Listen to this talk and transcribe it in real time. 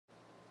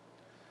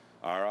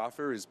Our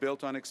offer is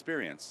built on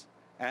experience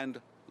and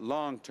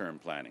long-term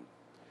planning.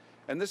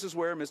 And this is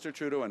where Mr.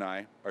 Trudeau and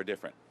I are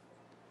different.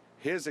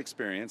 His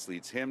experience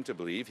leads him to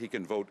believe he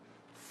can vote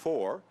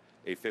for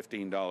a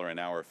 $15 an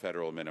hour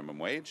federal minimum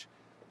wage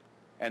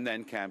and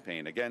then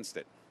campaign against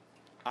it.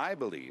 I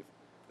believe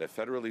that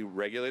federally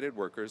regulated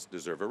workers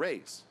deserve a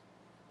raise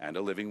and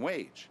a living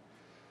wage.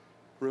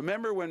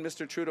 Remember when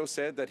Mr. Trudeau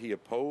said that he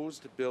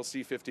opposed Bill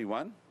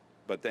C-51,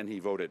 but then he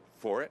voted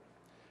for it?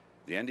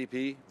 The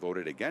NDP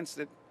voted against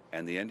it,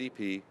 and the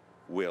NDP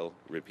will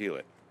repeal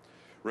it.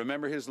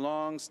 Remember his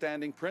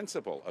long-standing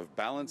principle of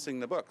balancing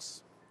the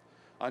books.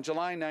 On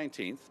July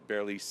 19th,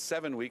 barely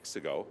 7 weeks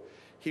ago,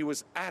 he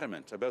was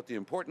adamant about the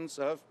importance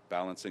of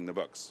balancing the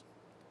books.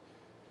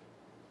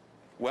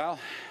 Well,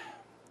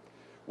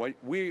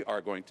 we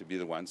are going to be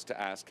the ones to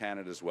ask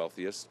Canada's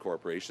wealthiest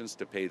corporations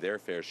to pay their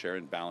fair share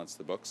and balance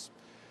the books.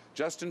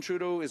 Justin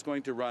Trudeau is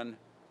going to run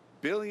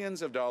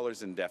billions of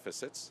dollars in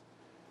deficits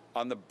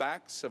on the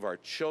backs of our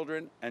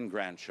children and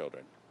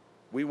grandchildren.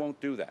 We won't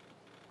do that.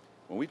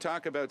 When we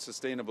talk about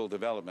sustainable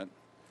development,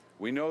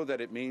 we know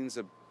that it means,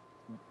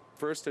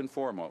 first and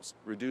foremost,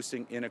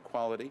 reducing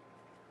inequality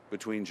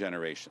between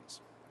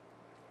generations.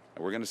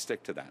 And we're going to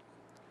stick to that.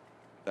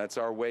 That's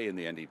our way in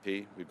the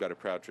NDP. We've got a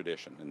proud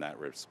tradition in that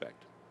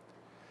respect.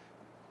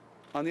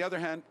 On the other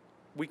hand,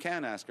 we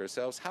can ask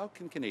ourselves, how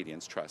can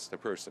Canadians trust a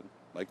person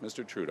like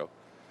Mr. Trudeau,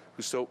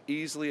 who so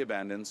easily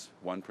abandons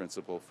one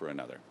principle for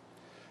another?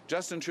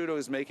 Justin Trudeau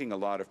is making a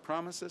lot of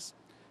promises.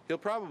 He'll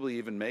probably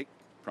even make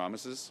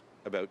promises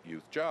about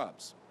youth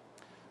jobs.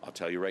 I'll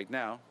tell you right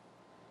now,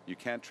 you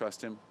can't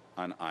trust him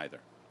on either.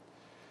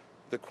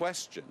 The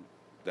question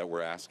that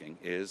we're asking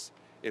is,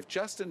 if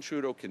Justin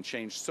Trudeau can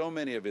change so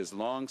many of his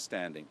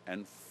long-standing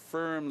and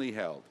firmly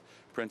held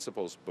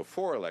principles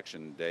before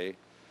Election Day,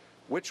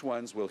 which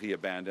ones will he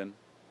abandon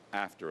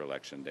after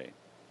Election Day?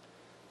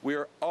 We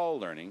are all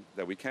learning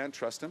that we can't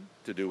trust him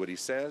to do what he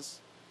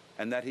says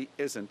and that he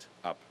isn't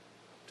up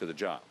to the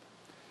job.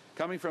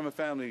 Coming from a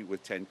family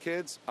with 10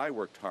 kids, I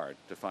worked hard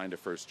to find a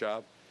first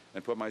job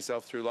and put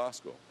myself through law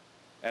school.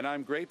 And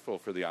I'm grateful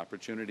for the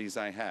opportunities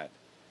I had.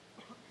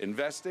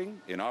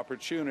 Investing in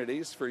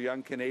opportunities for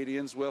young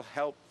Canadians will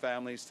help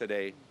families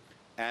today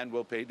and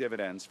will pay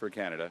dividends for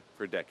Canada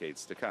for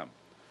decades to come.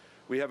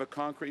 We have a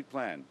concrete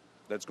plan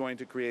that's going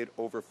to create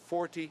over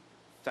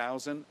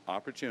 40,000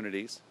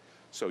 opportunities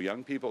so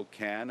young people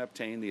can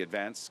obtain the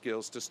advanced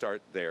skills to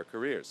start their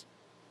careers.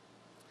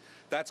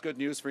 That's good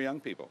news for young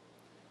people.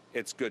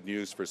 It's good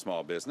news for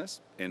small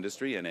business,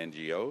 industry, and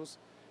NGOs.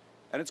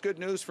 And it's good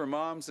news for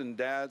moms and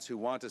dads who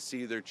want to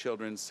see their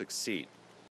children succeed.